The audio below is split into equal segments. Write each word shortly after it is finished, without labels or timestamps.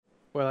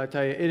Well, I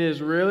tell you, it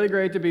is really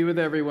great to be with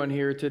everyone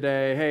here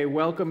today. Hey,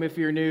 welcome if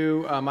you're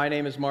new. My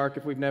name is Mark,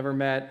 if we've never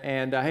met.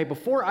 And hey,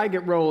 before I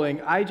get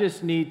rolling, I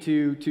just need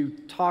to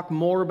talk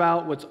more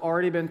about what's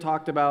already been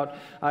talked about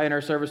in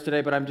our service today,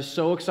 but I'm just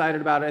so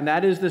excited about it. And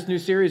that is this new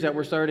series that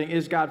we're starting,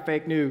 Is God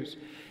Fake News?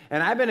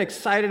 And I've been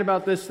excited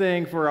about this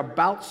thing for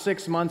about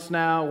 6 months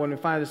now when we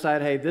finally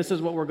decided, hey, this is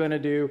what we're going to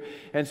do.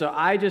 And so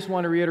I just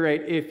want to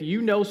reiterate, if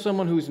you know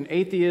someone who's an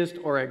atheist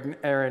or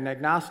an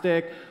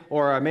agnostic,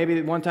 or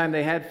maybe one time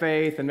they had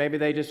faith and maybe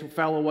they just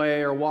fell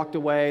away or walked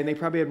away, and they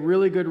probably had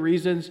really good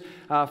reasons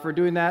for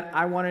doing that,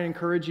 I want to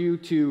encourage you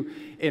to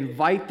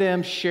invite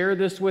them, share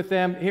this with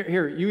them.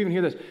 Here, you even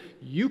hear this.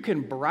 You can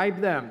bribe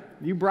them.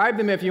 You bribe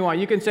them if you want.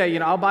 You can say,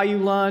 I'll buy you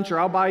lunch or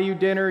I'll buy you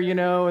dinner,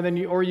 and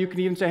then or you can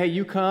even say, hey,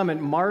 you come and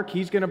Mark,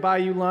 he's going to buy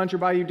you lunch or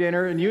buy you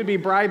dinner, and you'd be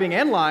bribing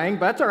and lying,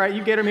 but that's all right.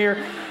 You get them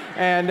here,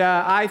 and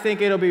I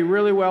think it'll be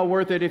really well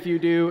worth it if you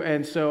do.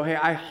 And so, hey,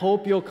 I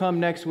hope you'll come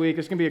next week.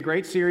 It's going to be a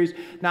great series,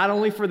 not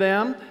only for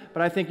them,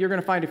 but I think you're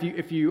going to find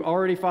if you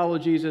already follow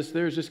Jesus,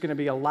 there's just going to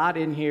be a lot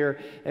in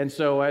here. And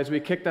so, as we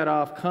kick that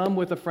off, come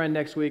with a friend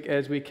next week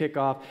as we kick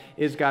off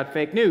Is God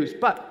Fake News?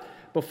 But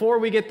before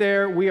we get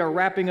there, we are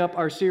wrapping up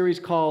our series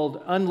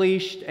called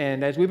Unleashed,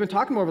 and as we've been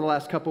talking over the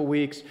last couple of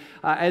weeks,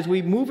 as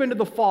we move into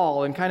the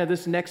fall and kind of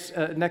this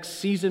next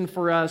season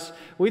for us,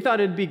 we thought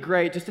it'd be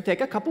great just to take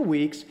a couple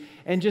weeks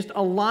and just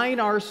align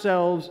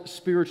ourselves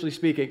spiritually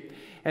speaking.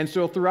 And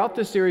so throughout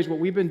this series, what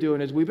we've been doing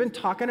is we've been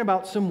talking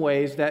about some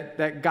ways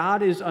that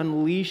God is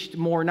unleashed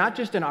more, not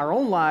just in our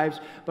own lives,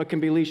 but can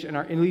be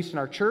unleashed in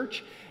our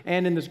church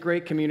and in this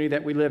great community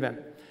that we live in.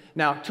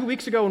 Now, 2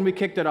 weeks ago when we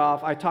kicked it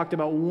off, I talked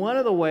about one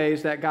of the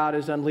ways that God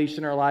is unleashed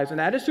in our lives, and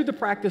that is through the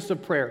practice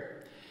of prayer.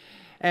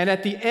 And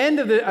at the end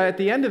of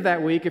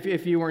that week,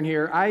 if you weren't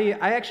here, I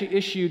actually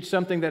issued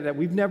something that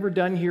we've never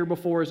done here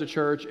before as a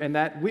church, and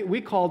that we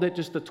called it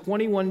just the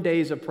 21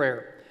 days of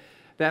prayer.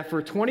 That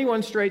for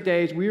 21 straight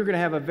days, we were going to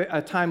have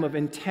a time of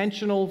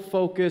intentional,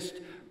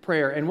 focused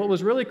prayer. And what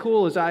was really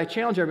cool is I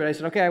challenged everybody. I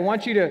said, okay, I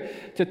want you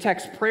to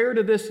text prayer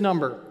to this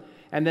number.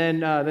 And then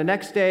the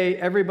next day,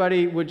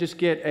 everybody would just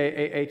get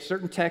a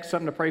certain text,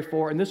 something to pray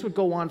for, and this would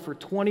go on for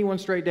 21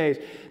 straight days.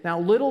 Now,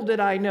 little did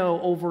I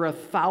know, over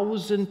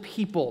 1,000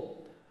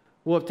 people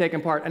will have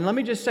taken part. And let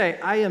me just say,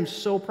 I am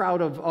so proud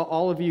of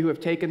all of you who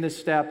have taken this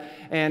step.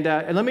 And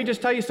let me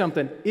just tell you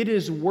something. It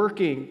is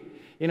working.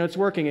 It's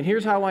working. And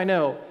here's how I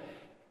know.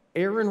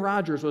 Aaron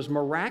Rodgers was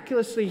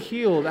miraculously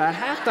healed at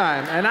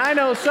halftime. And I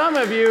know some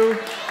of you,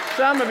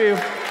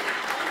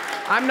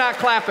 I'm not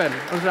clapping.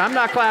 I'm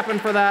not clapping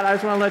for that. I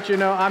just want to let you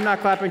know I'm not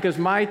clapping because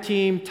my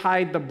team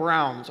tied the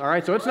Browns, all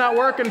right? So it's not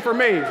working for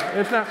me.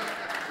 It's not.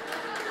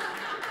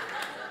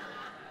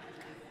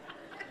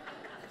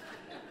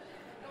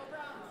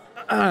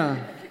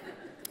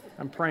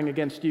 I'm praying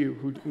against you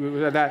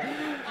who said that.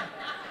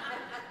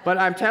 But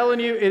I'm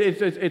telling you,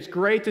 it's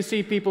great to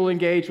see people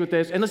engage with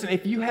this. And listen,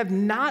 if you have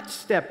not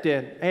stepped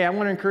in, hey, I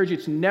want to encourage you,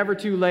 it's never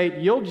too late.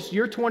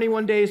 Your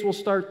 21 days will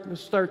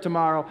start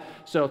tomorrow.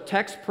 So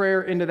text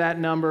prayer into that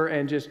number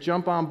and just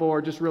jump on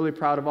board. Just really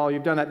proud of all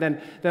you've done that.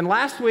 Then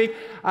last week,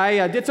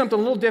 I did something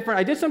a little different.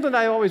 I did something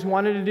that I always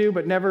wanted to do,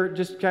 but never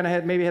just kind of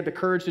had the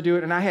courage to do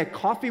it. And I had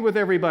coffee with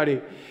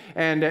everybody.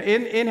 And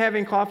in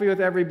having coffee with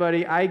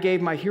everybody, I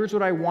gave my Here's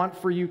What I Want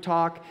For You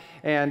talk.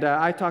 And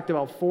I talked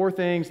about 4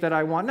 things that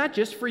I want, not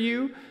just for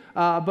you,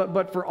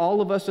 but for all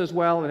of us as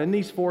well. And in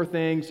these 4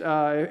 things,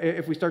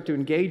 if we start to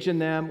engage in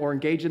them or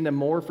engage in them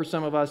more for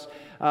some of us,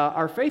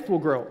 our faith will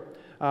grow.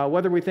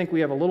 Whether we think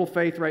we have a little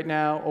faith right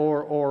now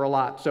or a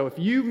lot. So if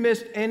you've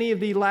missed any of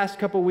the last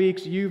couple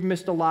weeks, you've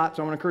missed a lot.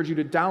 So I want to encourage you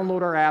to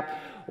download our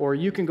app, or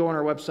you can go on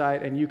our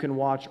website and you can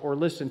watch or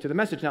listen to the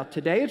message. Now,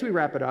 today as we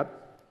wrap it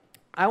up,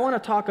 I want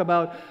to talk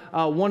about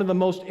one of the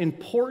most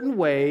important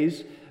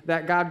ways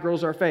that God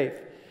grows our faith.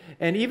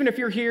 And even if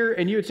you're here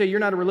and you would say you're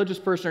not a religious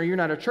person or you're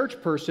not a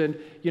church person,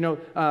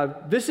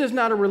 this is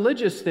not a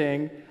religious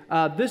thing.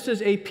 This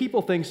is a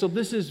people thing. So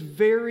this is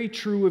very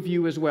true of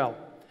you as well.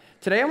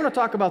 Today I want to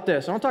talk about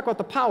this. I want to talk about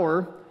the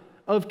power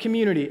of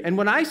community. And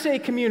when I say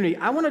community,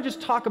 I want to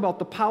just talk about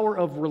the power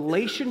of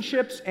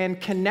relationships and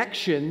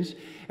connections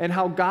and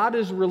how God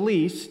is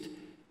released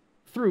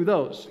through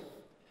those.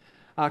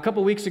 A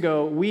couple weeks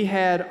ago, we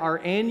had our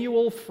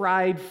annual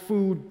fried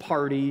food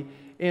party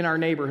in our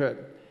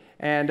neighborhood.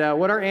 And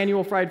what our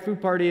annual fried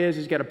food party is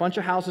you got a bunch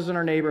of houses in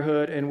our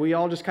neighborhood, and we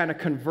all just kind of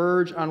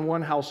converge on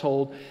one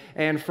household.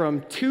 And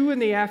from 2 in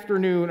the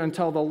afternoon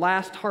until the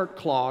last heart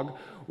clog,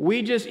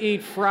 we just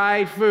eat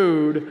fried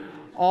food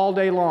all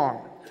day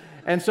long.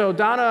 And so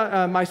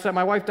Donna,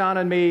 my wife Donna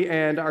and me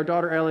and our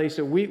daughter Ellie,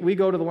 so we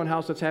go to the one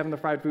house that's having the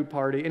fried food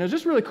party. And it was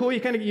just really cool.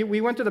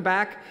 We went to the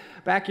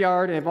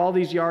backyard and have all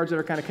these yards that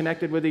are kind of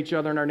connected with each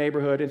other in our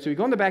neighborhood. And so we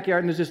go in the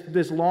backyard and there's just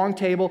this long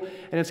table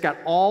and it's got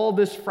all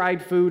this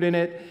fried food in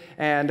it.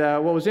 And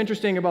what was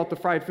interesting about the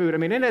fried food,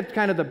 it had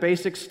kind of the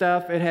basic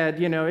stuff. It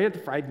had, it had the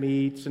fried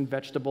meats and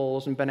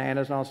vegetables and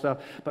bananas and all that stuff.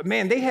 But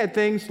man, they had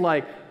things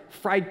like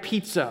fried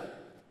pizza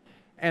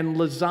and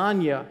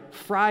lasagna,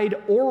 fried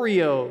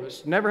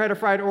Oreos. Never had a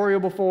fried Oreo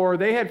before.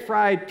 They had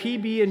fried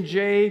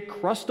PB&J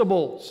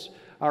Crustables.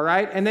 All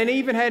right, and then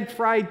even had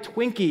fried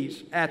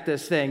Twinkies at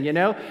this thing,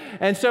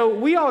 And so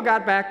we all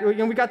got back,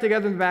 we got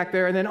together in the back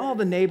there, and then all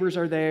the neighbors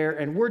are there,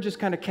 and we're just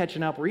kind of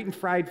catching up. We're eating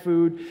fried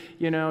food,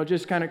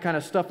 just kind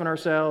of stuffing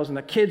ourselves, and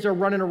the kids are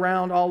running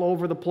around all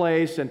over the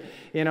place, and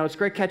it's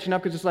great catching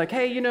up because it's like,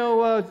 hey,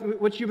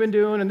 what you've been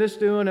doing and this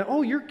doing, and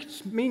oh, your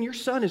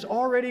son is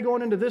already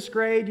going into this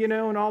grade,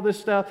 and all this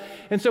stuff.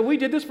 And so we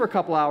did this for a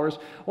couple hours.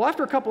 Well,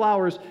 after a couple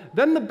hours,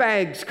 then the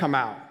bags come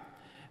out.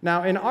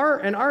 Now, in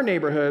our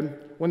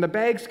neighborhood, when the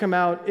bags come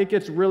out, it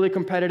gets really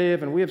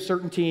competitive, and we have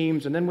certain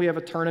teams, and then we have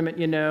a tournament,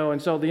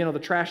 and so the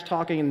trash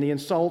talking and the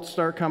insults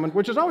start coming,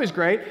 which is always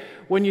great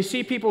when you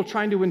see people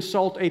trying to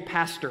insult a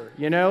pastor,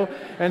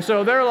 And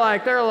so they're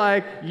like,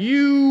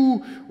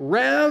 you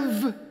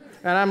Rev,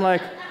 and I'm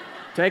like,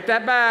 take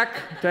it back,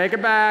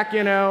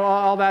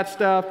 all that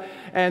stuff.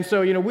 And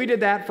so, we did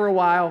that for a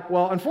while.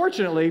 Well,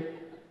 unfortunately,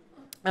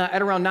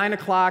 at around 9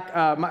 o'clock,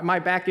 my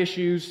back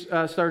issues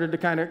started to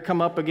kind of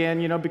come up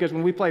again, because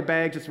when we play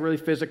bags, it's really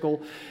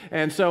physical.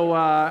 And so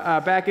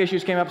back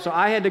issues came up, so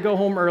I had to go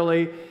home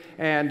early.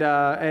 And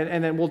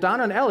then,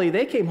 Donna and Ellie,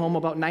 they came home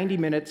about 90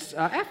 minutes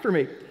after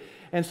me.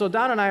 And so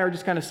Donna and I are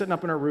just kind of sitting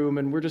up in our room,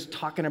 and we're just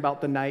talking about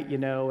the night,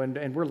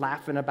 and we're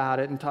laughing about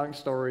it and telling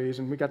stories,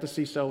 and we got to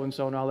see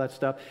so-and-so and all that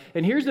stuff.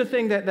 And here's the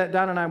thing that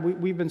Donna and I,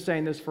 we've been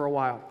saying this for a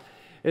while,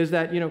 is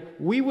that,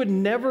 we would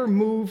never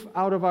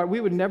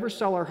we would never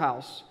sell our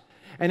house.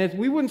 And if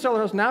we wouldn't sell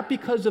our house, not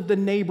because of the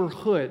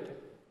neighborhood,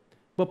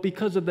 but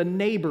because of the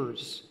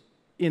neighbors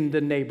in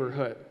the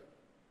neighborhood.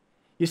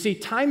 You see,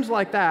 times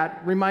like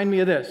that remind me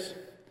of this,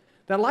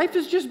 that life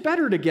is just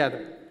better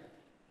together.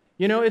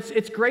 It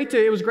was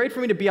great for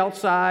me to be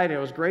outside, and it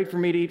was great for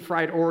me to eat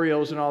fried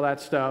Oreos and all that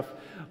stuff.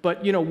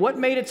 But, what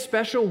made it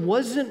special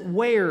wasn't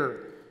where.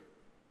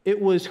 It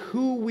was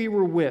who we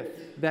were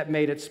with that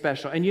made it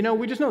special. And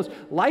we just know this.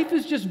 Life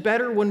is just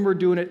better when we're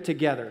doing it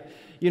together.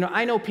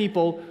 I know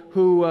people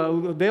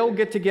who they'll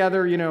get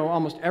together,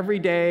 almost every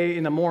day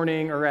in the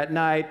morning or at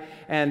night,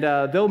 and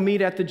they'll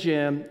meet at the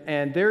gym,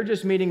 and they're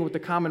just meeting with the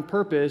common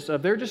purpose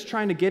of they're just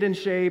trying to get in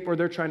shape or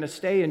they're trying to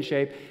stay in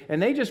shape,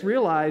 and they just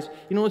realize,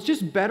 it's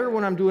just better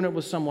when I'm doing it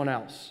with someone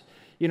else.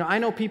 I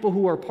know people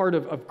who are part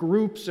of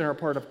groups and are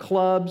part of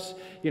clubs.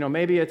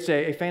 Maybe it's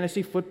a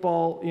fantasy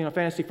football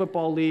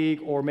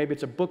league, or maybe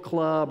it's a book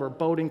club or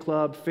boating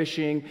club,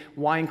 fishing,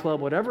 wine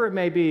club, whatever it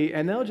may be.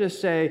 And they'll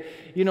just say,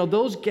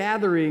 those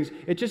gatherings,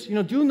 it just,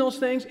 doing those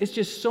things, it's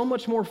just so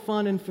much more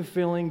fun and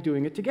fulfilling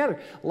doing it together.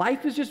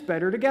 Life is just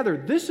better together.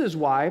 This is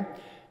why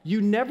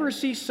you never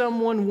see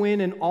someone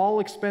win an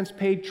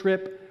all-expense-paid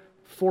trip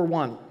for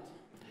one.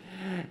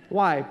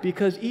 Why?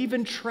 Because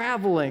even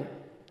traveling,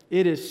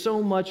 it is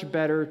so much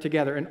better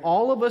together. And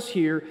all of us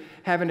here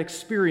have an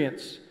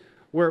experience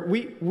where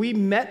we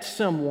met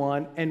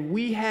someone and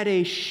we had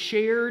a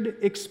shared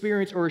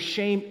experience or a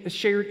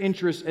shared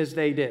interest as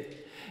they did.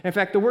 In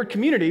fact, the word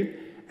community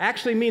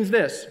actually means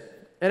this.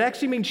 It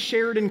actually means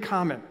shared in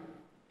common.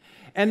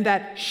 And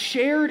that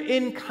shared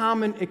in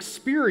common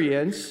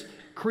experience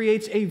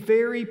creates a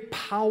very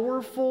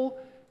powerful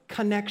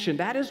connection.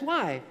 That is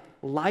why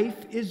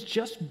life is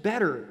just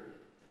better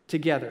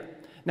together.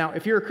 Now,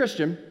 if you're a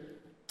Christian,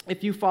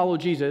 if you follow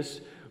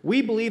Jesus,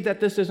 we believe that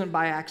this isn't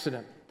by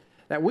accident,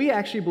 that we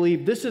actually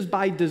believe this is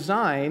by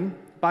design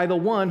by the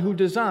one who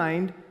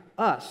designed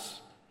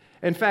us.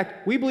 In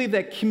fact, we believe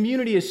that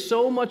community is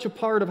so much a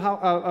part of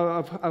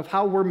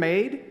how we're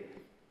made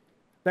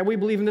that we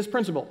believe in this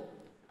principle.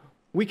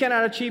 We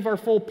cannot achieve our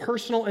full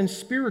personal and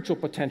spiritual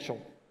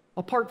potential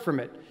apart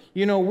from it.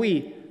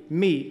 We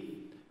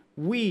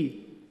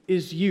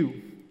is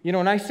you.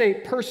 When I say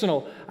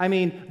personal, I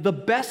mean the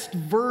best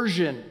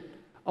version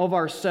of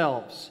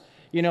ourselves,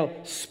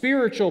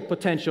 spiritual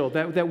potential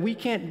that we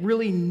can't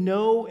really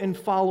know and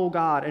follow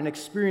God and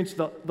experience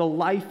the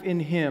life in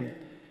Him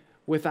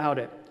without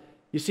it.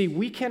 You see,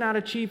 we cannot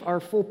achieve our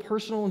full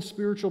personal and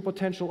spiritual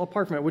potential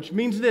apart from it, which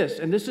means this,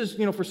 and this is,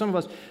 for some of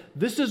us,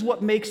 this is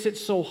what makes it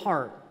so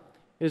hard,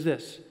 is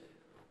this.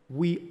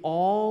 We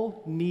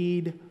all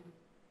need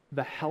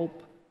the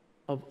help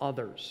of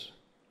others.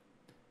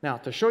 Now,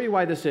 to show you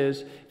why this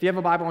is, if you have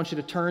a Bible, I want you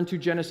to turn to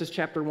Genesis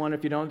chapter 1.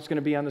 If you don't, it's going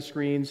to be on the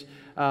screens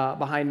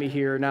behind me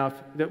here. Now,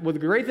 the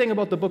great thing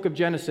about the book of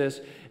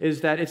Genesis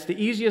is that it's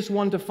the easiest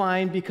one to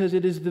find because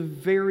it is the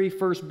very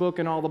first book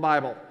in all the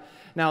Bible.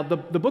 Now, the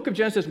book of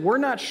Genesis, we're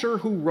not sure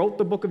who wrote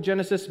the book of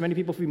Genesis. Many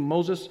people think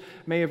Moses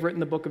may have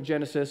written the book of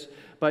Genesis.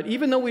 But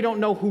even though we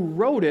don't know who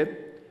wrote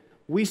it,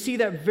 we see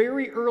that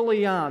very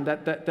early on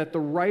that the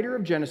writer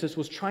of Genesis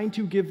was trying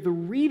to give the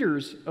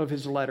readers of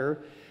his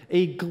letter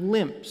a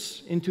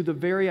glimpse into the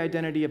very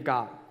identity of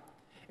God.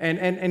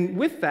 And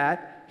with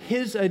that,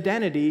 his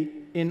identity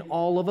in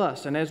all of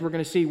us. And as we're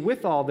going to see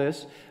with all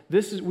this,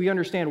 we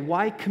understand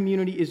why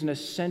community is an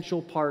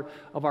essential part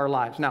of our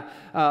lives. Now,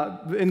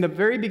 in the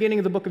very beginning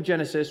of the book of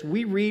Genesis,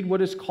 we read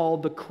what is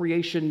called the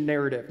creation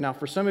narrative. Now,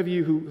 for some of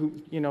you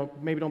who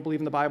maybe don't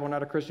believe in the Bible,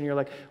 not a Christian, you're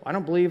like, I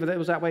don't believe that it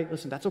was that way.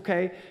 Listen, that's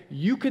okay.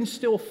 You can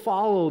still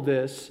follow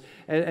this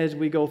as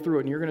we go through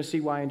it, and you're going to see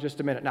why in just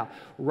a minute. Now,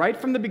 right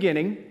from the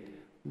beginning,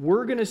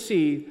 we're going to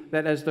see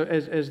that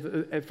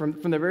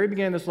from the very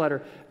beginning of this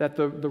letter, that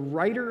the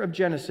writer of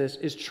Genesis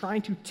is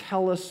trying to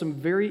tell us some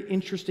very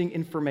interesting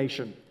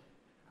information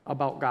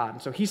about God.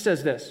 And so he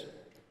says this.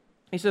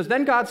 He says,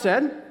 "Then God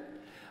said,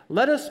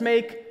 let us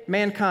make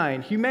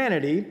mankind,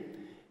 humanity,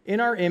 in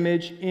our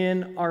image,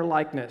 in our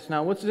likeness."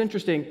 Now, what's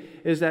interesting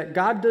is that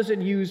God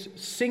doesn't use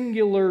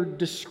singular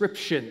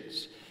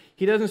descriptions.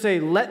 He doesn't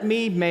say, let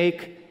me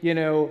make,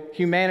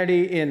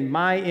 humanity in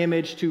my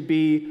image to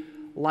be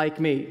like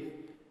me.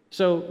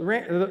 So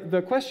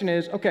the question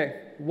is,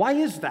 okay, why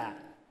is that?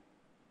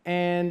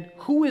 And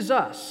who is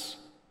us?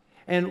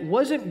 And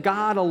wasn't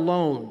God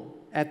alone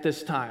at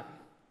this time?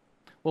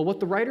 Well,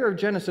 what the writer of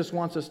Genesis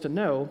wants us to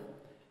know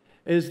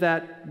is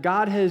that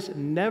God has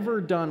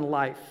never done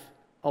life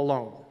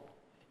alone.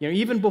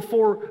 Even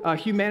before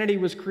humanity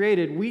was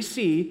created, we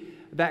see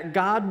that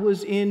God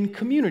was in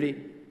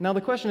community. Now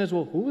the question is,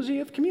 well, who was he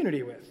of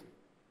community with?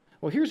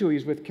 Well, here's who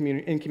he's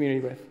in community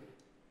with.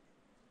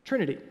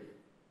 Trinity.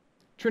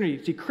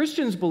 Trinity. See,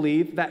 Christians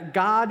believe that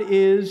God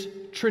is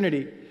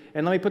Trinity.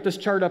 And let me put this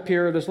chart up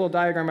here, this little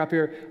diagram up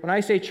here. When I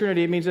say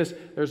Trinity, it means this.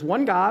 There's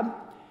one God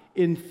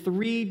in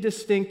three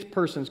distinct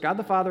persons. God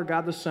the Father,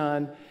 God the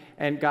Son,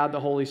 and God the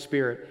Holy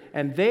Spirit.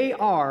 And they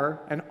are,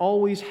 and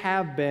always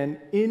have been,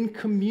 in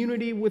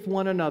community with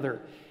one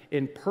another,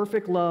 in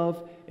perfect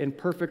love, in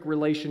perfect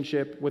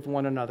relationship with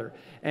one another.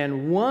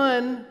 And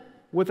one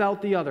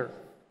without the other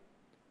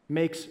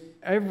makes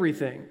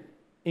everything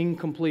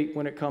incomplete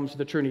when it comes to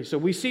the Trinity. So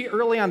we see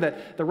early on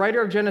that the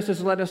writer of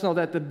Genesis let us know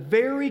that the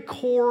very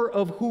core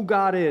of who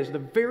God is, the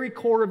very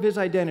core of his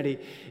identity,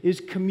 is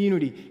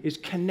community, is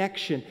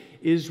connection,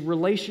 is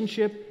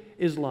relationship,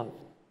 is love.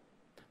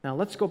 Now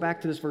let's go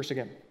back to this verse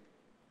again.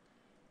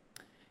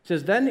 It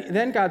says,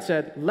 then God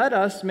said, let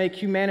us make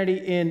humanity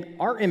in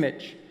our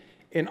image,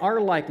 in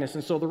our likeness.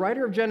 And so the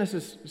writer of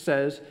Genesis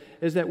says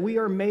is that we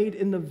are made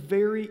in the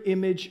very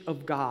image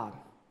of God.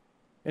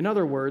 In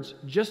other words,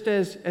 just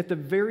as at the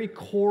very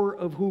core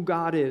of who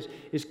God is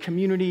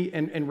community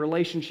and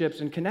relationships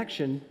and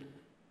connection,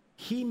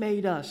 he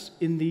made us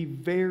in the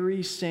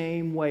very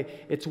same way.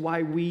 It's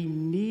why we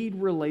need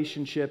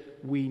relationship,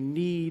 we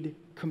need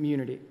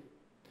community.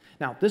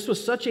 Now, this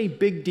was such a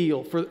big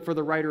deal for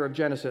the writer of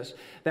Genesis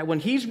that when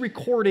he's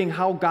recording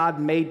how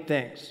God made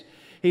things,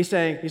 he's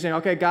saying,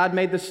 okay, God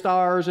made the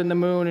stars and the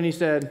moon, and he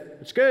said,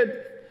 it's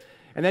good.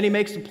 And then he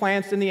makes the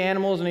plants and the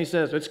animals, and he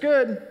says, it's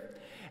good.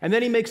 And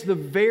then he makes the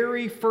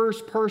very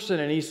first person,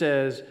 and he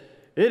says,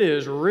 it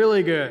is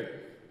really good.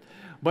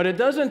 But it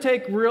doesn't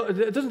take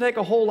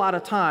a whole lot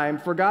of time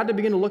for God to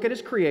begin to look at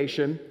his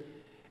creation,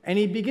 and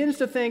he begins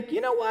to think, you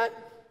know what?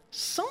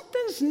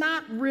 Something's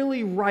not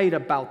really right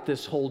about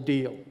this whole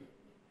deal.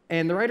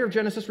 And the writer of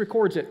Genesis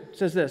records it. It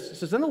says this. It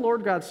says, then the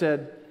Lord God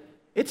said,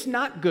 it's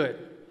not good.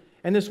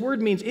 And this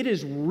word means it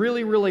is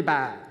really, really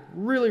bad.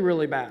 Really,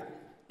 really bad.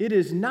 It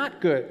is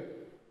not good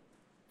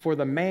for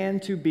the man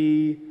to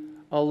be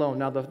alone.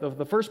 Now,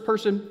 the first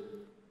person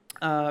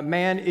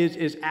man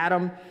is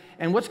Adam.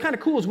 And what's kind of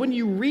cool is when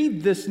you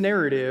read this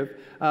narrative,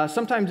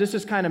 sometimes this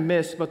is kind of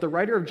missed, but the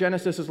writer of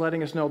Genesis is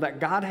letting us know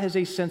that God has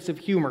a sense of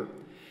humor.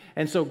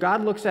 And so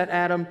God looks at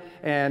Adam,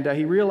 and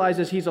he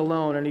realizes he's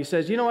alone, and he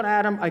says, you know what,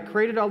 Adam, I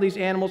created all these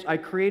animals. I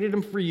created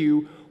them for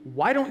you.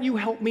 Why don't you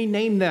help me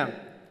name them?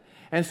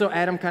 And so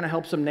Adam kind of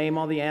helps him name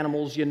all the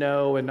animals,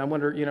 and I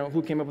wonder,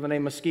 who came up with the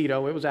name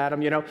mosquito? It was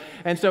Adam,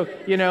 And so,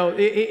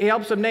 he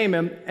helps him name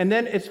him. And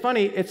then it's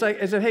funny, it's like,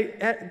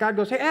 hey, God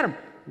goes, hey, Adam,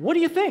 what do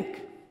you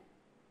think?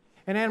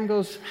 And Adam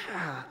goes,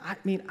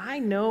 I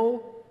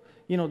know,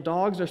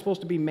 dogs are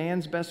supposed to be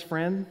man's best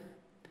friend,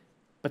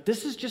 but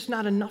this is just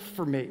not enough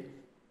for me.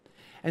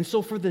 And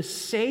so for the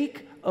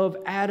sake of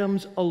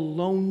Adam's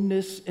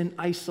aloneness and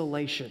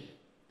isolation,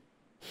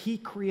 he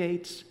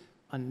creates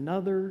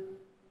another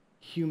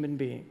human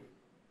being.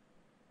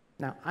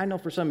 Now, I know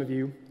for some of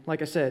you,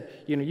 like I said,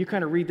 you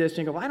kind of read this and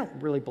you go, well, I don't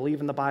really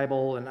believe in the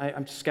Bible, and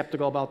I'm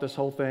skeptical about this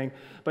whole thing.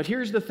 But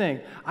here's the thing.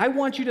 I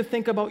want you to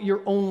think about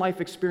your own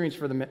life experience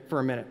for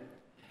a minute.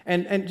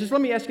 And just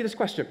let me ask you this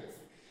question.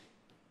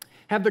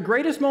 Have the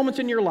greatest moments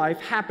in your life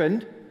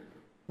happened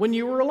when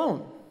you were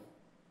alone?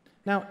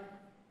 Now,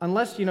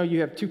 unless,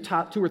 you have two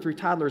or three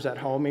toddlers at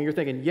home, and you're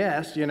thinking,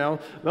 yes,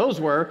 those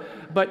were.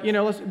 But,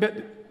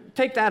 but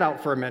take that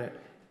out for a minute.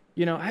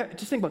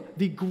 Just think about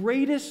the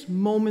greatest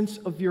moments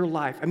of your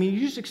life. You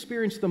just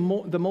experienced the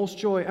most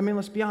joy.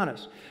 Let's be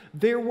honest.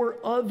 There were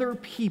other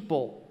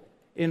people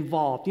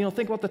involved.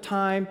 Think about the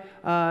time,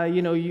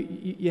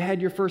 you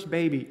had your first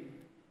baby,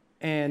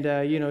 and,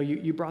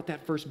 you brought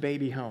that first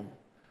baby home.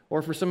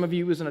 Or for some of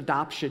you, it was an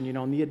adoption,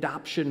 and the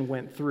adoption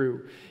went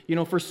through.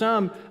 For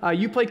some,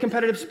 you played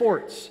competitive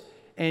sports,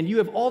 and you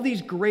have all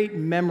these great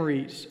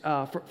memories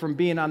from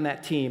being on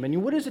that team.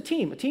 And what is a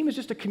team? A team is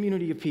just a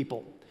community of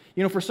people.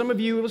 For some of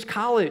you, it was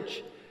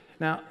college.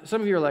 Now,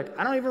 some of you are like,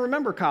 I don't even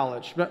remember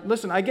college. But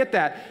listen, I get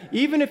that.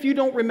 Even if you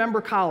don't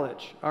remember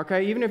college,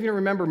 okay, even if you don't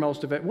remember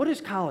most of it, what is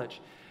college?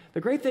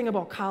 The great thing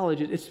about college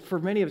is, for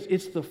many of us,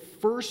 it's the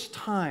first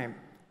time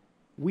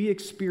we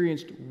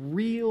experienced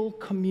real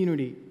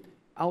community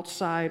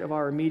outside of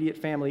our immediate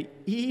family,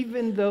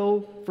 even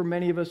though for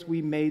many of us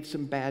we made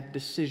some bad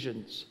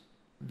decisions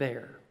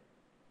there.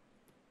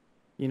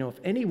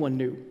 If anyone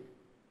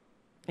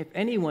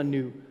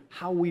knew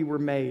how we were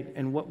made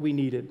and what we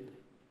needed,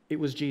 it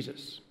was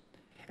Jesus.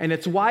 And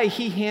it's why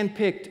he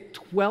handpicked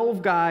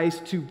 12 guys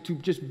to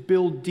just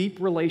build deep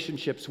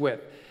relationships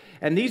with.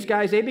 And these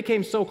guys, they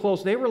became so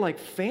close, they were like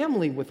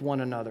family with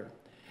one another.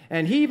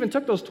 And he even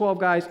took those 12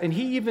 guys, and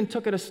he even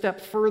took it a step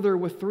further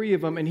with 3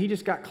 of them, and he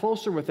just got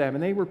closer with them.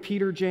 And they were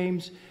Peter,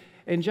 James,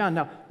 and John.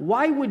 Now,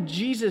 why would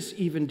Jesus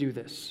even do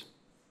this?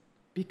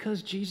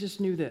 Because Jesus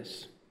knew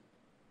this,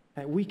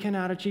 that we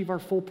cannot achieve our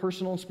full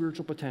personal and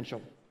spiritual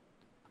potential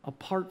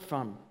apart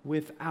from,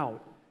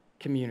 without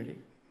community.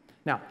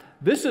 Now,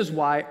 this is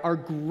why our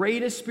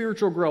greatest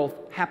spiritual growth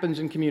happens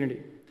in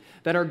community.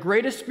 That our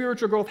greatest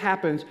spiritual growth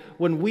happens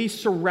when we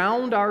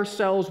surround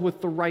ourselves with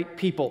the right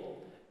people.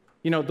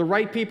 The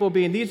right people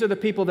being, these are the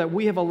people that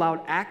we have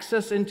allowed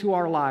access into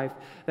our life,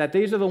 that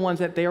these are the ones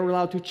that they are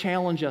allowed to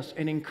challenge us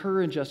and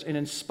encourage us and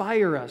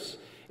inspire us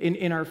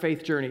in our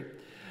faith journey.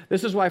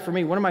 This is why, for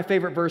me, one of my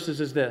favorite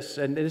verses is this,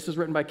 and this is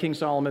written by King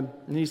Solomon,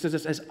 and he says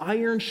this, as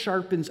iron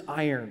sharpens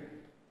iron,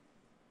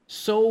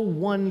 so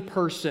one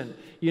person,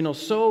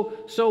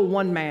 so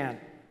one man,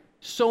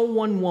 so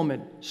one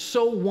woman,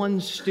 so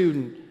one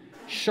student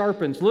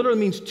sharpens, literally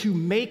means to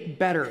make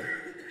better.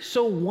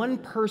 So one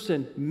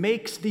person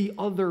makes the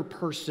other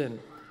person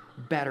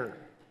better.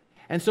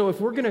 And so if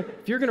you're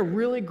gonna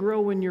really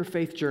grow in your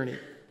faith journey,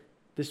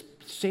 this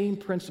same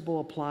principle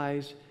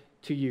applies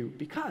to you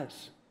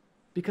because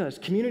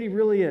community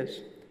really is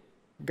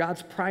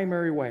God's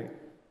primary way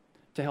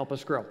to help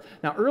us grow.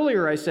 Now,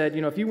 earlier I said,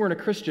 if you weren't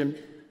a Christian,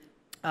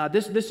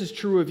 this is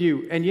true of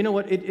you. And you know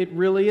what? It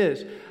really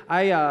is.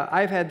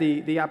 I've had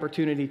the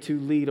opportunity to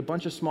lead a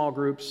bunch of small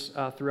groups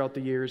throughout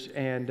the years,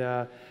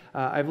 and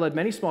I've led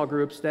many small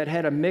groups that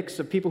had a mix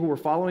of people who were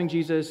following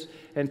Jesus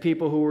and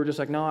people who were just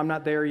like, no, I'm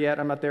not there yet,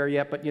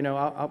 but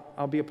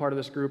I'll be a part of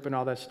this group and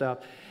all that stuff.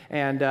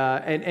 And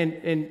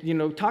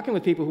talking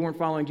with people who weren't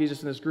following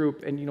Jesus in this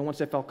group, and once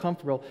they felt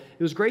comfortable,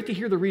 it was great to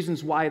hear the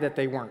reasons why that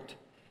they weren't.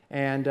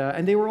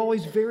 And they were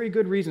always very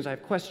good reasons. I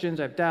have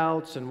questions, I have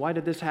doubts, and why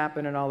did this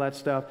happen and all that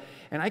stuff.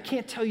 And I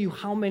can't tell you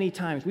how many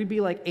times, we'd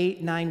be like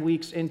 8-9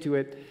 weeks into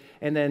it,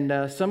 and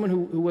then someone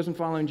who wasn't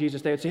following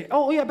Jesus, they would say,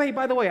 oh yeah,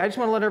 by the way, I just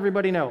want to let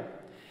everybody know.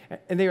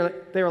 And they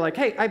were like,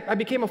 hey, I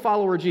became a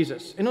follower of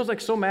Jesus. And it was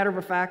like so matter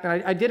of fact,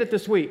 and I did it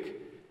this week.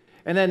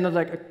 And then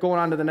like going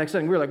on to the next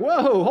thing, we were like,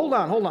 whoa, hold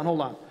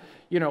on.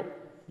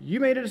 You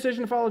made a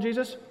decision to follow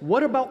Jesus?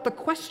 What about the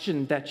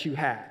question that you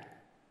had?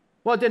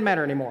 Well, it didn't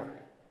matter anymore.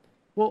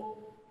 Well,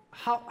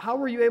 how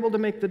were you able to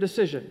make the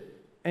decision?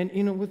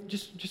 And, with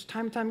just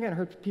time and time again, I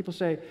heard people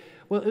say,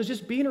 well, it was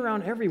just being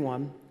around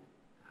everyone.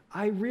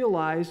 I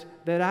realized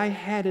that I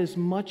had as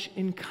much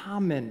in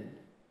common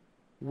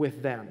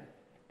with them,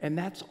 and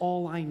that's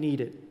all I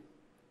needed.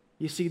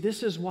 You see,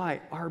 this is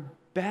why our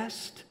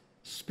best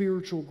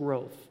spiritual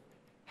growth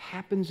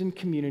happens in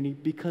community,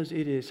 because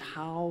it is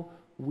how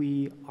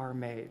we are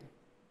made.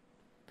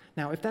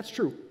 Now, if that's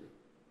true,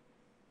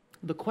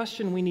 the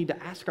question we need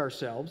to ask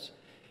ourselves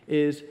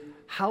is,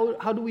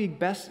 how do we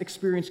best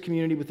experience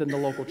community within the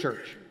local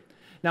church?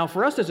 Now,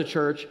 for us as a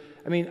church,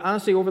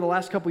 honestly, over the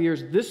last couple of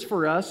years, this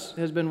for us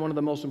has been one of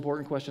the most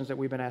important questions that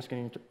we've been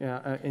asking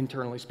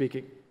internally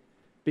speaking.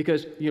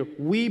 Because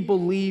we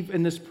believe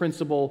in this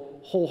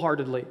principle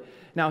wholeheartedly.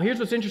 Now, here's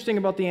what's interesting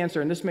about the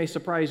answer, and this may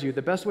surprise you.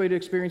 The best way to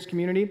experience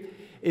community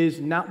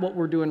is not what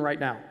we're doing right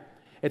now.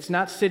 It's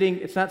not sitting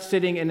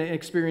and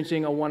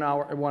experiencing a one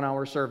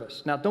hour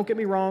service. Now, don't get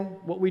me wrong,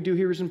 what we do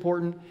here is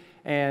important,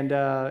 and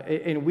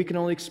we can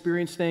only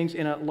experience things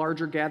in a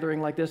larger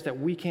gathering like this that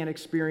we can't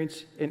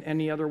experience in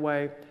any other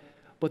way.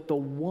 But the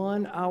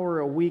 1 hour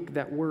a week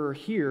that we're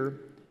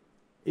here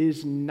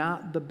is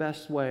not the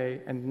best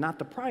way and not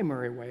the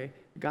primary way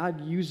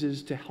God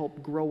uses to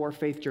help grow our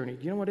faith journey.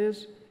 Do you know what it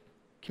is?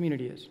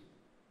 Community is.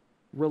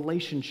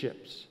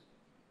 Relationships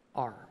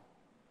are.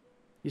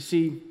 You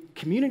see,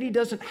 community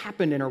doesn't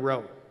happen in a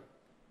row.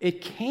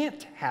 It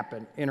can't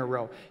happen in a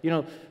row.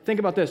 Think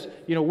about this.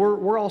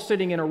 We're all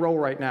sitting in a row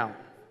right now.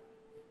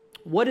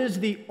 What is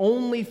the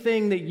only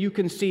thing that you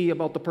can see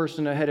about the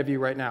person ahead of you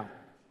right now?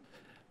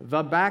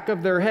 The back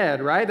of their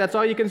head, right? That's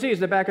all you can see is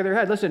the back of their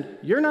head. Listen,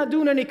 you're not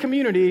doing any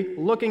community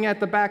looking at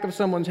the back of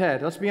someone's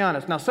head. Let's be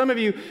honest. Now, some of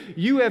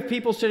you have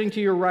people sitting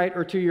to your right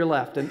or to your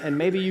left, and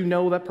maybe you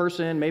know that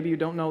person, maybe you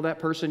don't know that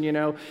person,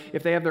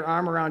 If they have their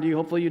arm around you,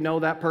 hopefully you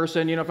know that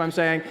person, you know what I'm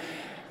saying?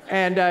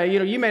 And,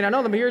 you may not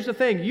know them, but here's the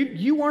thing.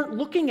 You aren't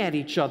looking at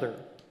each other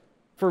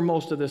for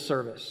most of this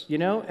service,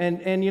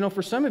 And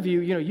for some of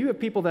you, you have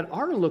people that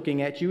are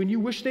looking at you and you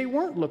wish they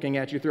weren't looking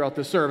at you throughout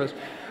this service.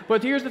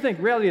 But here's the thing,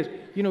 reality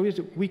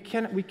is, we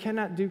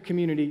cannot do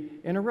community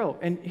in a row.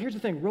 And here's the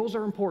thing, rows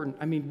are important.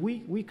 I mean,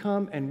 we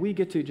come and we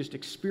get to just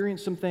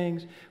experience some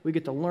things. We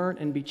get to learn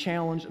and be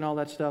challenged and all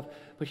that stuff.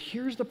 But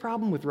here's the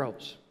problem with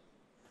rows.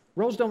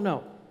 Rows don't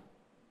know.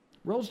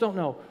 Rows don't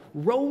know.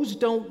 Rows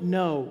don't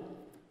know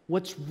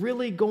what's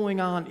really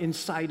going on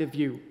inside of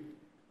you.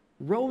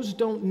 Rows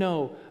don't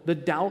know the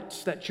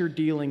doubts that you're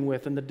dealing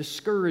with and the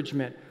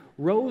discouragement.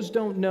 Rows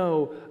don't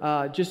know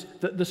just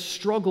the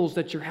struggles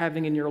that you're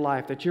having in your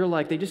life, that you're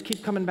like, they just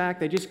keep coming back,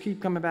 they just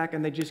keep coming back,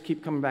 and they just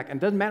keep coming back. And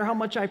it doesn't matter how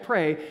much I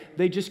pray,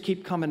 they just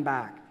keep coming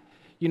back.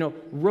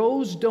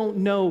 Rows don't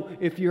know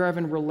if you're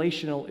having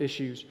relational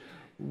issues.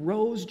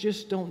 Rows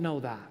just don't know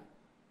that.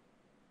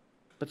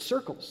 But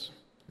circles,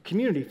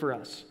 community for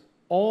us,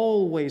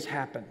 always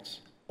happens,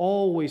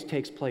 always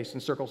takes place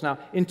in circles. Now,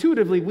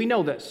 intuitively, we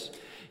know this.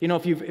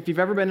 If you've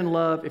ever been in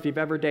love, if you've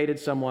ever dated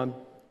someone,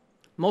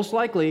 most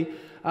likely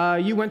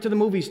you went to the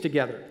movies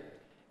together.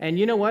 And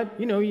you know what?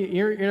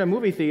 You're in a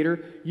movie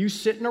theater, you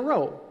sit in a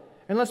row.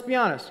 And let's be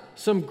honest,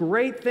 some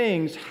great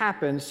things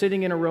happen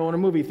sitting in a row in a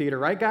movie theater,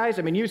 right, guys?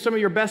 I mean, some of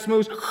your best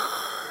moves,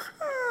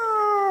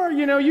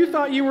 you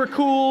thought you were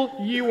cool,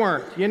 you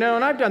weren't, and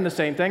I've done the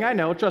same thing. I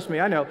know, trust me,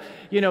 I know.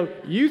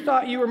 You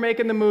thought you were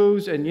making the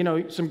moves,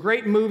 and, some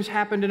great moves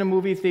happened in a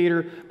movie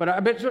theater.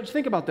 But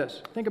think about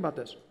this. Think about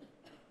this.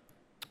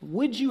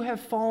 Would you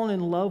have fallen in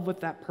love with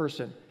that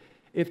person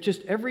if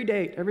just every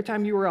day, every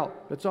time you were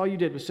out, that's all you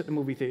did was sit in a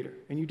movie theater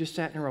and you just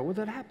sat in a row? Would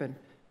that happen?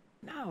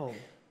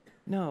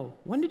 No.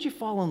 When did you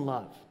fall in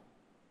love?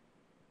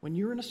 When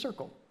you were in a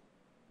circle.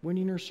 When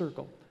you're in a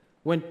circle.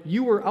 When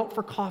you were out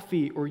for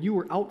coffee or you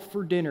were out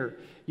for dinner.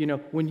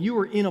 When you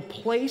were in a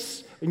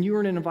place and you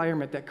were in an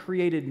environment that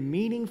created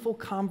meaningful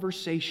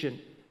conversation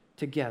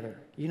together.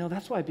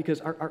 That's why,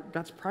 because our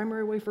God's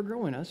primary way for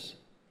growing us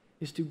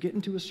is to get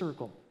into a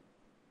circle.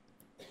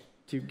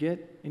 To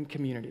get in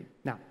community.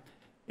 Now,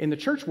 in the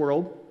church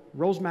world,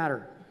 rows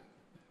matter.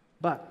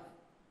 But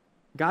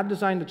God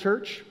designed the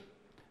church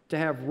to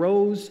have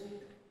rows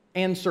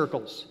and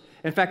circles.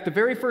 In fact, the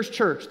very first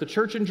church, the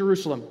church in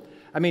Jerusalem,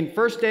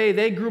 first day,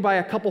 they grew by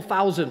a couple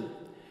thousand.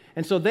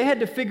 And so they had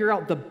to figure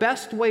out the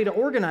best way to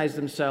organize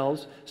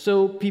themselves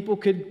so people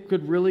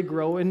could really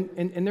grow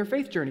in their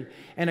faith journey.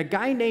 And a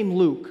guy named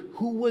Luke,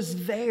 who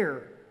was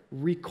there,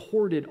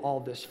 recorded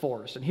all this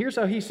for us. And here's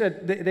how he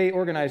said they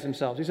organized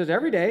themselves. He says,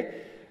 every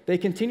day, they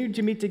continued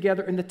to meet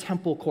together in the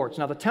temple courts.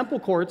 Now, the temple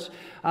courts,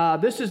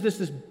 this is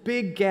this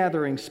big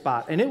gathering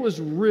spot, and it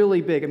was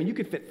really big. You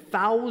could fit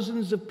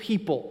thousands of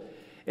people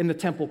in the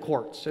temple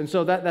courts. And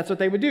so that's what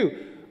they would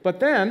do.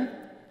 But then,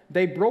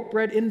 they broke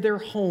bread in their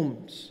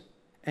homes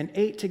and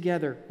ate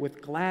together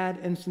with glad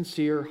and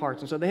sincere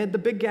hearts. And so they had the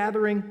big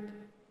gathering,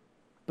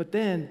 but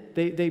then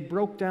they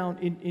broke down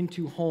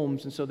into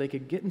homes, and so they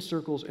could get in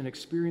circles and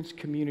experience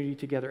community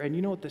together. And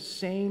you know what? The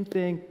same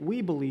thing,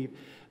 we believe,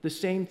 the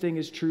same thing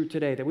is true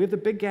today, that we have the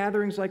big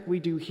gatherings like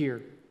we do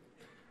here.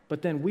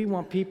 But then we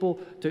want people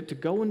to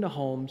go into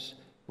homes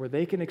where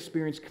they can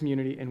experience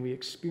community, and we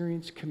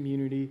experience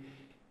community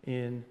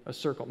in a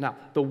circle. Now,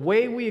 the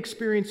way we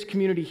experience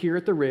community here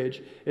at the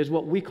Ridge is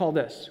what we call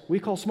this. We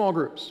call small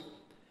groups.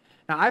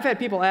 Now, I've had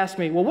people ask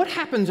me, well, what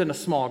happens in a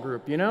small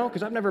group,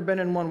 Because I've never been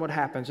in one, what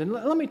happens? And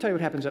let me tell you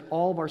what happens at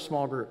all of our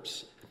small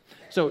groups.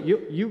 So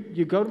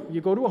you go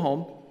to a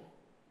home,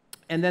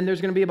 and then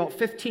there's going to be about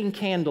 15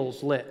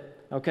 candles lit,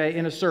 okay,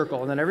 in a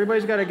circle. And then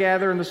everybody's got to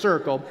gather in the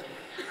circle.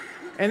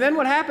 And then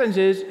what happens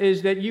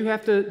is that you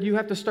have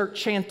to start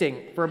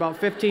chanting for about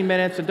 15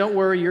 minutes. And don't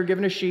worry, you're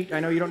given a sheet.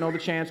 I know you don't know the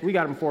chants. We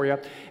got them for you.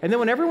 And then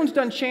when everyone's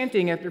done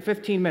chanting after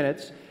 15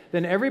 minutes,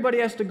 then everybody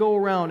has to go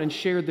around and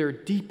share their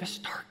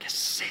deepest, darkest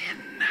sin.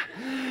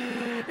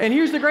 And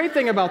here's the great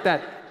thing about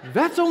that.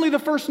 That's only the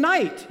first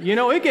night.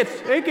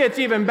 It gets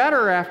even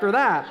better after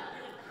that.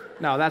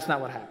 No, that's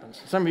not what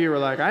happens. Some of you are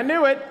like, I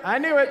knew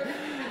it.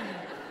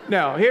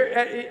 No,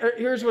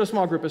 here's what a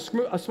small group is.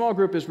 A small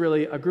group is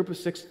really a group of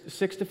 6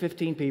 to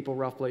 15 people,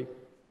 roughly.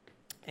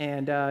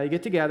 And you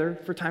get together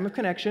for time of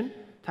connection,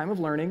 time of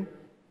learning,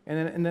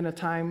 and then a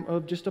time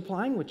of just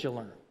applying what you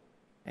learn.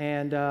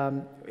 And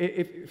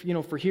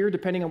if for here,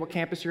 depending on what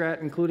campus you're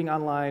at, including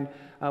online,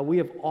 we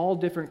have all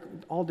different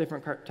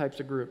types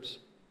of groups.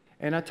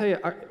 And I tell you,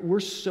 we're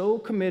so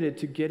committed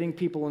to getting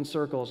people in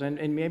circles,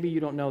 and maybe you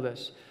don't know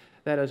this,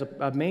 that as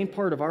a main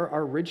part of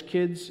our Ridge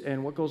Kids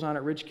and what goes on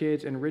at Ridge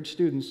Kids and Ridge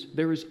students,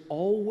 there is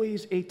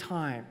always a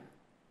time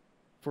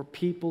for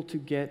people to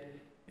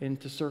get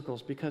into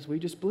circles, because we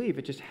just believe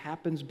it just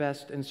happens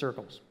best in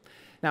circles.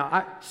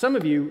 Now, some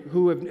of you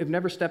who have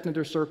never stepped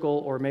into a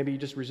circle, or maybe you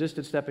just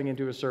resisted stepping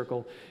into a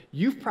circle,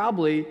 you've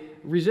probably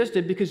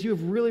resisted because you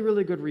have really,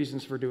 really good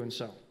reasons for doing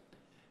so.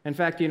 In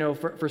fact,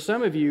 for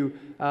some of you,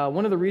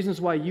 one of the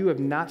reasons why you have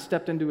not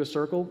stepped into a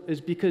circle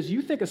is because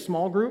you think a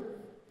small group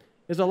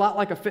is a lot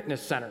like a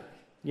fitness center,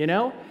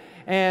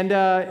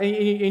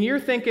 And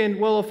you're thinking,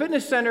 well, a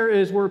fitness center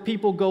is where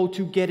people go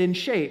to get in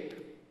shape.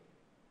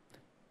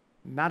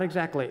 Not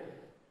exactly.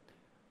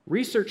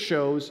 Research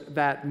shows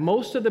that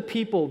most of the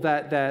people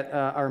that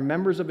are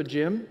members of a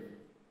gym,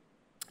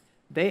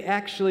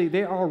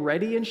 they're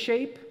already in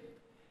shape,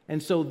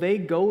 and so they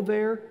go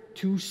there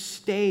to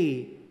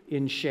stay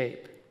in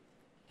shape.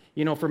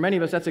 You know, for many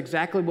of us, that's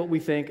exactly what we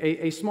think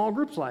a small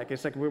group's like.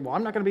 It's like, well,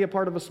 I'm not going to be a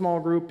part of a small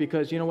group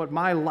because, you know what,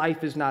 my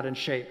life is not in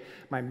shape.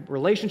 My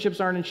relationships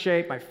aren't in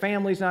shape. My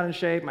family's not in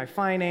shape. My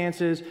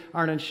finances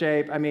aren't in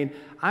shape. I mean,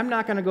 I'm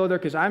not going to go there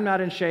because I'm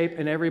not in shape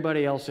and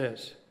everybody else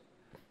is.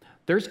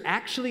 There's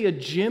actually a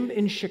gym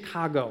in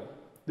Chicago.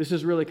 This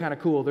is really kind of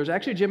cool. There's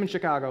actually a gym in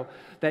Chicago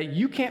that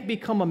you can't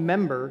become a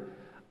member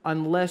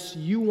unless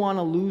you want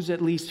to lose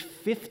at least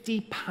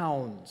 50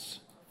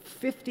 pounds.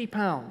 50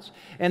 pounds.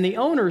 And the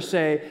owners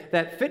say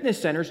that fitness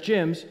centers,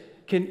 gyms,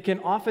 can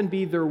often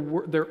be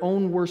their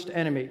own worst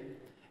enemy.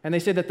 And they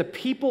say that the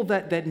people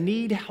that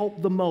need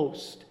help the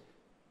most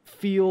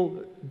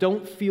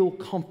don't feel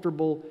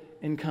comfortable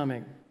in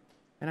coming.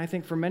 And I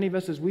think for many of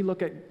us, as we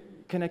look at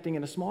connecting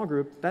in a small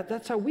group,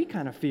 that's how we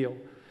kind of feel.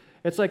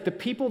 It's like the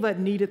people that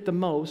need it the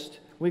most,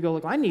 we go,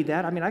 look, I need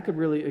that. I mean, I could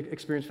really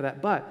experience for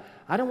that, but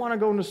I don't want to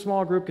go into a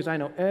small group because I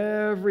know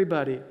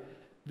everybody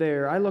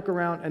there. I look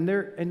around and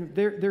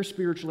they're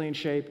spiritually in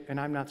shape and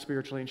I'm not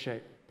spiritually in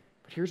shape.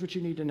 But here's what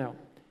you need to know.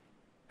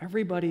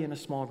 Everybody in a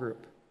small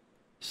group,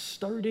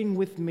 starting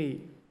with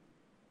me,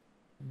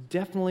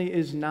 definitely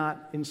is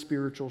not in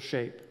spiritual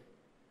shape.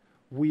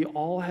 We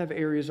all have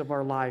areas of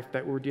our life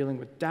that we're dealing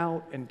with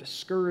doubt and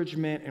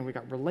discouragement, and we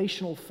got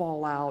relational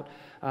fallout.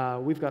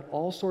 We've got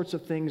all sorts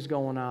of things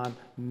going on.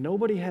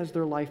 Nobody has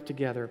their life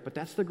together, but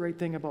that's the great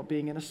thing about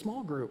being in a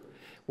small group.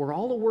 We're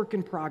all a work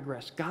in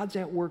progress. God's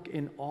at work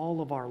in all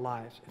of our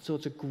lives. And so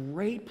it's a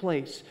great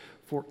place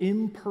for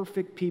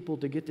imperfect people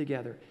to get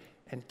together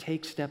and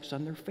take steps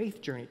on their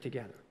faith journey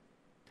together.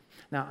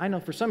 Now, I know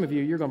for some of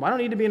you, you're going, I don't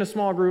need to be in a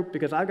small group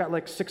because I've got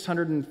like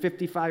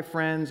 655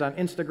 friends on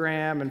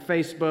Instagram and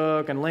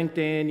Facebook and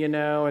LinkedIn, you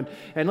know.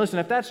 And listen,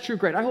 if that's true,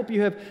 great. I hope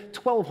you have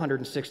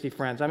 1,260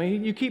 friends. I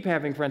mean, you keep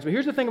having friends. But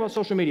here's the thing about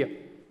social media.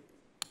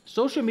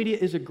 Social media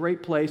is a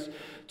great place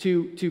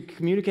to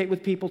communicate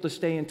with people, to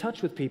stay in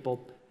touch with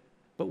people.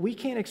 But we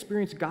can't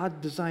experience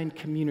God-designed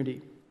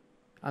community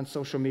on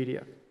social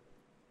media.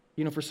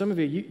 You know, for some of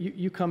you,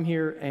 you come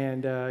here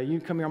and you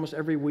come here almost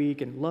every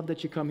week and love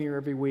that you come here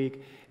every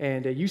week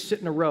and you sit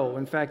in a row.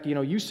 In fact, you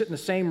know, you sit in the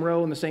same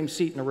row in the same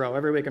seat in a row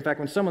every week. In fact,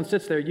 when someone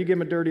sits there, you give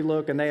them a dirty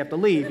look and they have to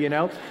leave, you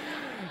know.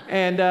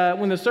 And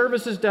when the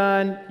service is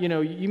done, you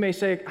know, you may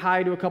say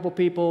hi to a couple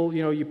people.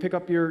 You know, you pick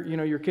up your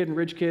kid and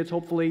Ridge kids,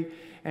 hopefully,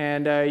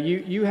 and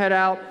you head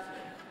out.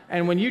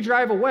 And when you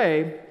drive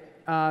away,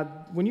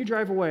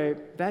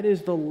 that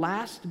is the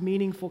last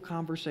meaningful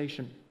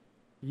conversation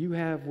you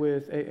have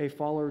with a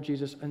follower of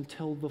Jesus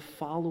until the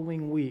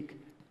following week,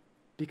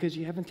 because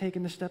you haven't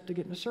taken the step to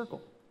get in a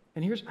circle.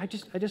 And I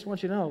just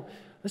want you to know,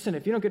 listen,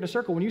 if you don't get in a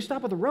circle, when you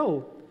stop at the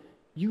row,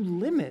 you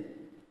limit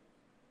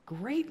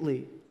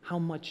greatly how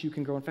much you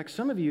can grow. In fact,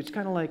 some of you, it's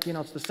kind of like, you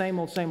know, it's the same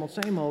old.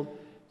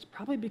 It's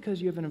probably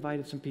because you haven't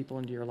invited some people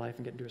into your life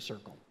and get into a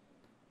circle.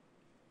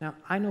 Now,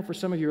 I know for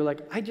some of you are like,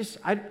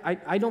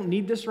 I don't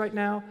need this right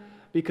now,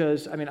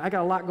 because, I mean, I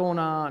got a lot going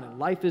on, and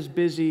life is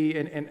busy,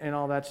 and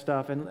all that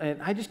stuff,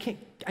 and I just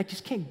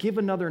can't give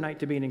another night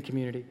to being in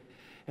community.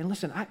 And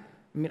listen, I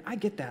mean, I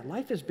get that.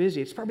 Life is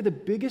busy. It's probably the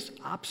biggest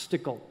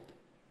obstacle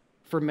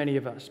for many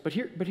of us. But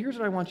here's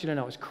what I want you to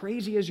know. As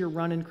crazy as you're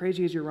running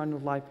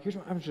with life, here's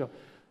what I want you to know.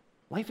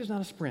 Life is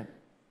not a sprint.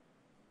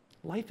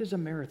 Life is a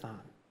marathon.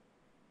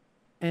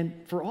 And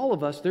for all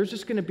of us, there's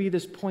just going to be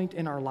this point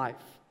in our life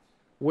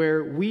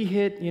where we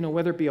hit, you know,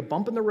 whether it be a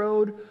bump in the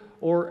road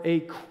or a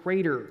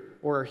crater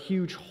or a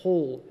huge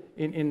hole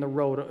in the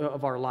road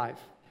of our life.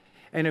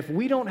 And if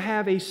we don't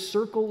have a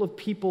circle of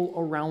people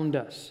around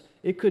us,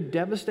 it could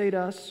devastate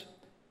us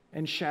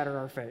and shatter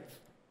our faith.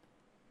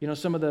 You know,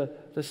 some of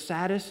the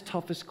saddest,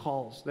 toughest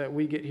calls that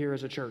we get here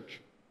as a church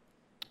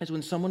is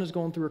when someone is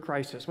going through a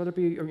crisis, whether it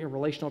be a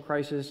relational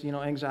crisis, you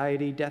know,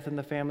 anxiety, death in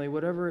the family,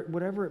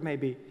 whatever it may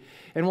be.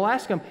 And we'll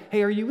ask them,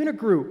 hey, are you in a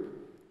group?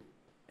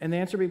 And the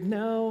answer will be,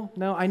 no,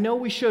 I know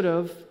we should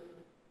have,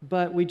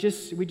 but we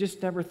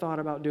just never thought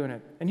about doing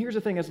it. And here's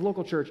the thing, as a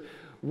local church,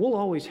 we'll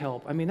always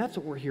help. I mean, that's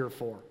what we're here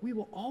for. We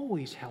will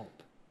always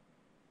help.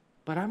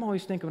 But I'm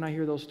always thinking, when I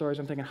hear those stories,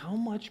 I'm thinking how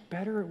much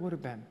better it would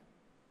have been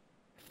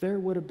if there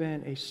would have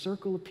been a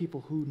circle of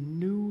people who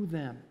knew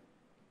them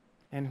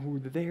and who were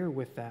there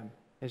with them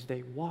as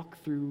they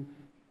walk through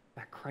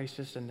that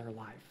crisis in their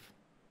life.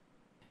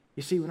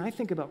 You see, when I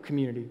think about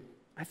community,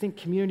 I think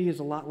community is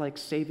a lot like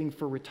saving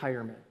for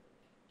retirement.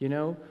 You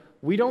know,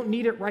 we don't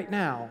need it right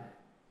now,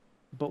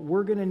 but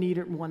we're going to need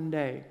it one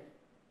day.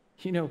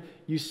 You know,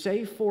 you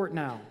save for it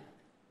now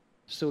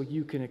so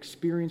you can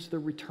experience the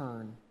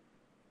return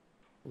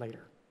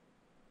later.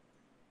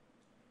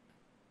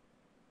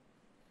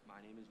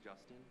 My name is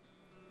Justin.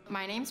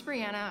 My name's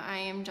Brianna. I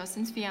am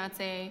Justin's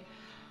fiance.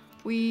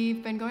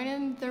 We've been going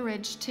in the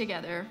Ridge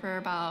together for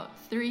about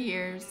 3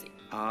 years.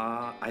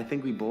 I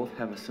think we both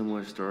have a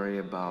similar story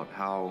about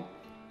how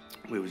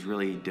it was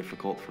really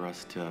difficult for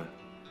us to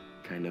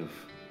kind of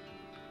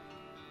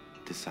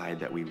decide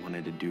that we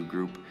wanted to do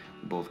group.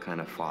 We both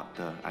kind of fought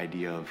the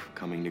idea of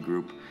coming to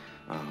group.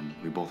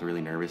 We were both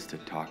really nervous to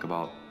talk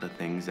about the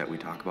things that we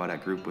talk about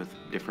at group with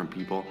different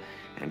people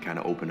and kind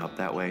of open up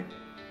that way.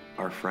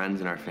 Our friends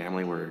and our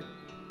family were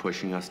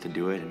pushing us to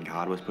do it, and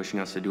God was pushing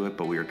us to do it,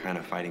 but we were kind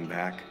of fighting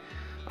back.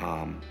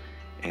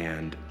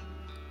 And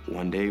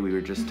one day we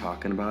were just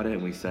talking about it,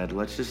 and we said,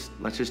 let's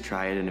just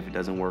try it, and if it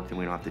doesn't work, then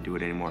we don't have to do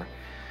it anymore.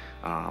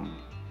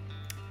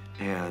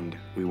 And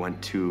we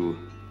went to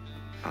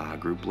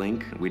Group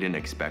Link. We didn't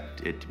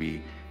expect it to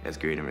be as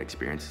great of an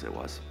experience as it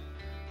was.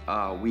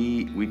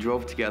 We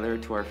drove together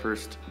to our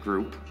first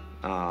group.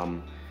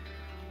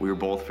 We were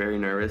both very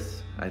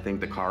nervous. I think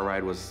the car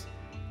ride was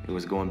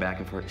going back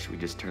and forth. Should we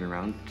just turn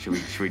around?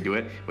 Should we do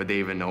it? Would they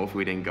even know if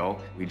we didn't go?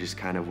 We just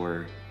kind of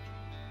were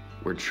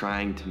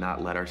trying to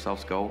not let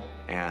ourselves go.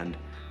 And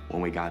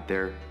when we got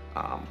there,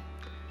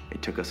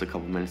 it took us a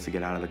couple minutes to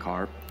get out of the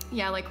car.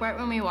 Yeah, like right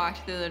when we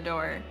walked through the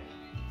door,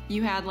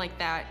 you had like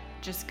that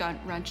just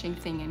gut-wrenching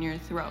thing in your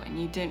throat,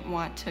 and you didn't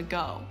want to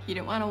go. You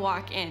didn't want to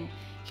walk in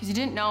because you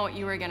didn't know what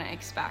you were gonna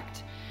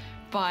expect.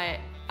 But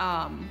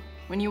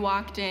when you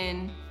walked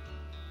in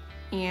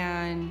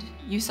and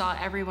you saw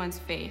everyone's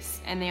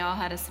face and they all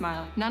had a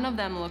smile, none of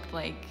them looked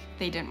like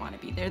they didn't want to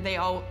be there. They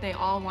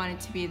all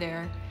wanted to be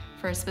there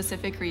for a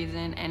specific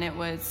reason, and it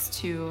was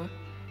to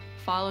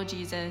follow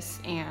Jesus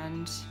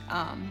and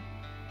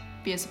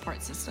be a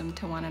support system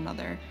to one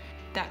another.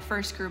 That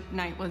first group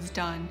night was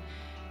done.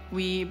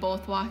 We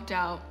both walked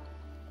out,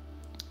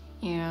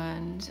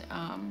 and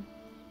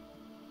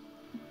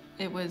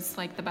it was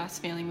like the best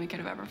feeling we could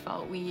have ever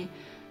felt. We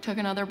took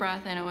another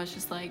breath, and it was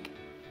just like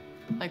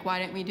why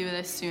didn't we do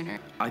this sooner?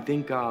 I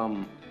think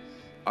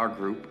our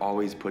group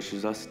always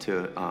pushes us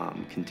to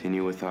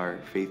continue with our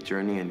faith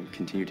journey and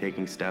continue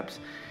taking steps.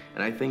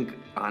 And I think,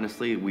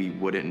 honestly, we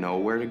wouldn't know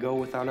where to go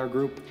without our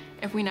group.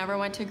 If we never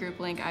went to Group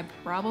Link, I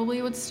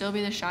probably would still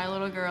be the shy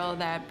little girl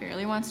that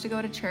barely wants to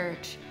go to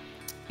church.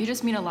 You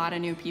just meet a lot of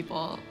new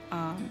people.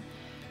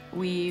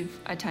 We've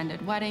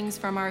attended weddings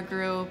from our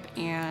group,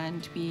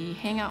 and we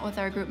hang out with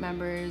our group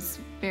members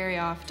very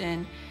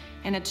often.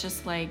 And it's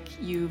just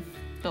like you've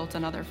built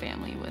another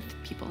family with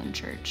people in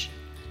church.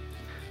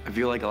 I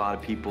feel like a lot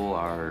of people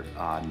are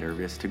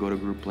nervous to go to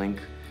Group Link,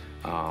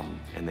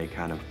 and they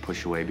kind of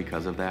push away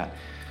because of that.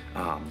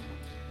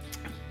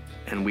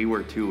 And we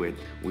were too.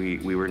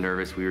 We were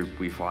nervous.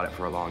 We fought it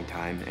for a long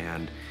time,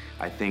 and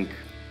I think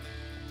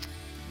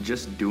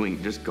just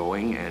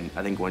going, and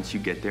I think once you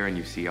get there and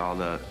you see all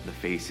the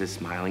faces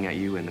smiling at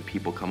you and the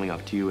people coming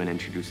up to you and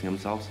introducing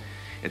themselves,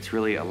 it's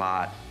really a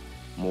lot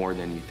more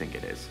than you think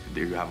it is.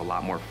 You have a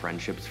lot more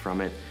friendships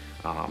from it,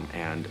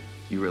 and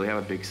you really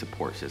have a big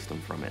support system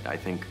from it. I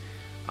think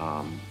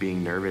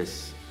being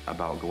nervous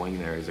about going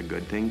there is a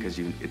good thing because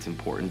it's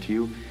important to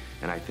you,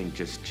 and I think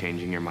just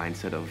changing your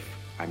mindset of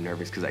I'm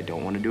nervous because I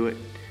don't want to do it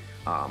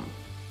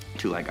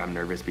to like I'm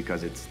nervous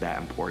because it's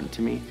that important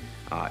to me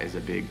is a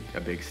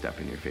big step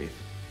in your faith.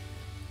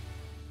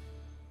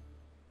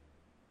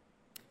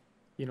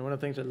 You know, one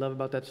of the things I love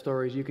about that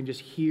story is you can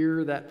just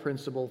hear that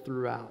principle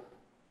throughout.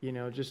 You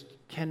know, just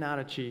cannot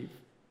achieve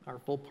our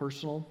full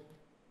personal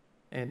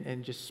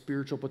and just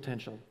spiritual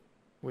potential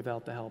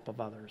without the help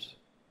of others.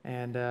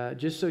 And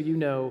just so you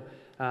know,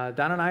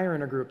 Don and I are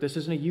in a group. This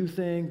isn't a you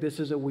thing. This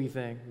is a we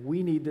thing.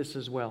 We need this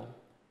as well.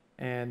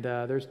 And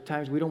there's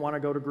times we don't want to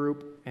go to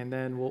group, and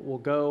then we'll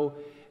go,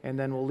 and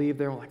then we'll leave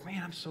there, and we're like,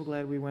 man, I'm so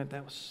glad we went.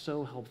 That was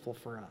so helpful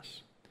for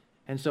us.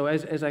 And so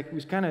as I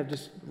was kind of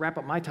just wrap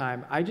up my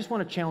time, I just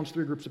want to challenge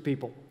 3 groups of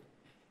people.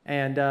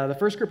 And the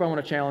first group I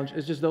want to challenge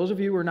is just those of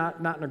you who are not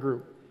in a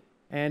group.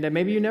 And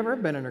maybe you never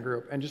have been in a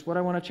group. And just what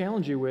I want to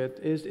challenge you with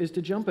is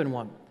to jump in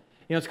one.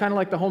 You know, it's kind of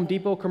like the Home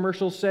Depot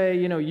commercials say,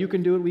 you know, you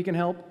can do it, we can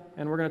help.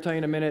 And we're going to tell you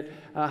in a minute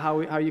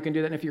how you can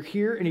do that. And if you're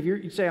here and if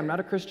you say, I'm not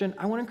a Christian,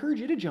 I want to encourage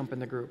you to jump in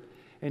the group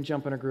and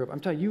jump in a group. I'm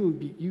telling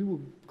you, you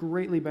will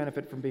greatly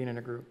benefit from being in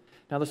a group.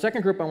 Now, the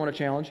second group I want to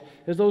challenge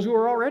is those who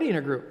are already in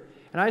a group.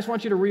 And I just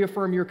want you to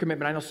reaffirm your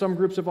commitment. I know some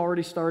groups have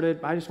already started.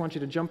 I just want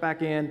you to jump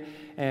back in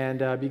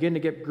and begin to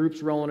get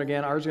groups rolling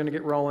again. Ours is going to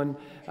get rolling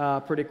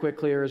pretty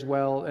quickly here as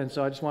well. And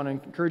so I just want to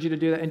encourage you to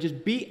do that. And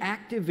just be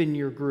active in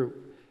your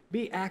group.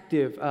 Be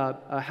active.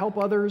 Help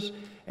others.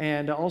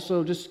 And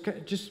also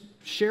just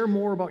share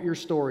more about your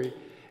story.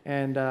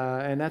 And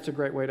that's a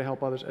great way to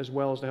help others as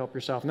well as to help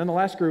yourself. And then the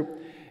last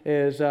group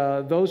is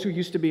those who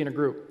used to be in a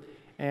group.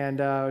 And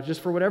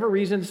just for whatever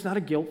reason, it's not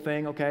a guilt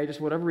thing, okay?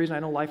 Just whatever reason, I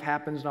know life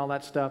happens and all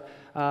that stuff.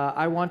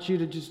 I want you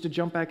to just to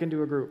jump back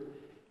into a group.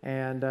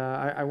 And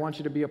I want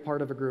you to be a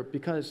part of a group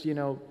because, you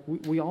know,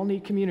 we all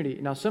need community.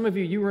 Now, some of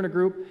you were in a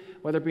group,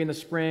 whether it be in the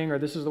spring or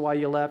this is why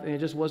you left, and it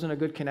just wasn't a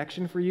good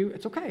connection for you.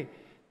 It's okay.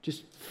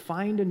 Just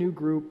find a new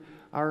group.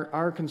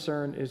 Our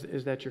concern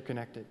is that you're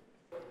connected.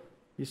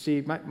 You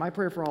see, my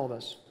prayer for all of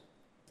us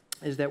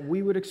is that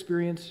we would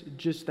experience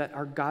just that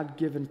our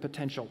God-given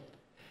potential.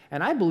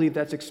 And I believe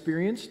that's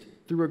experienced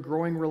through a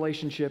growing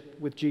relationship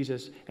with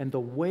Jesus. And the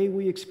way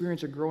we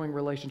experience a growing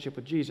relationship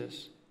with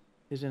Jesus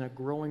is in a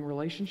growing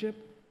relationship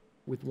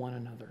with one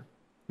another.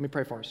 Let me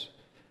pray for us.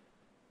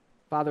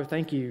 Father,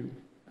 thank you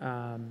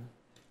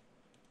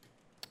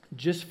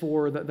just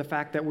for the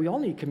fact that we all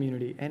need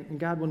community. And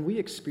God, when we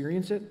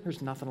experience it,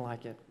 there's nothing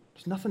like it.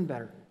 There's nothing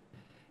better.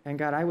 And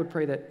God, I would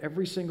pray that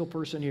every single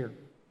person here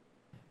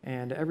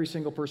and every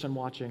single person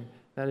watching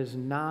that is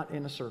not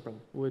in a circle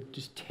would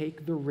just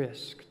take the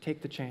risk,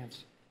 take the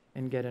chance,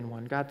 and get in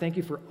one. God, thank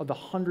you for the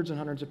hundreds and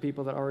hundreds of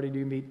people that already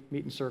do meet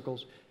in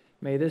circles.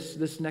 May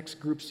this next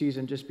group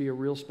season just be a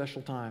real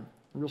special time,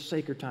 a real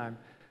sacred time,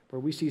 where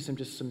we see some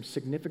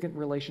significant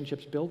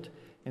relationships built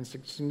and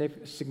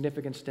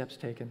significant steps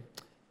taken.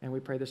 And we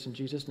pray this in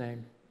Jesus'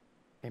 name.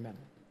 Amen.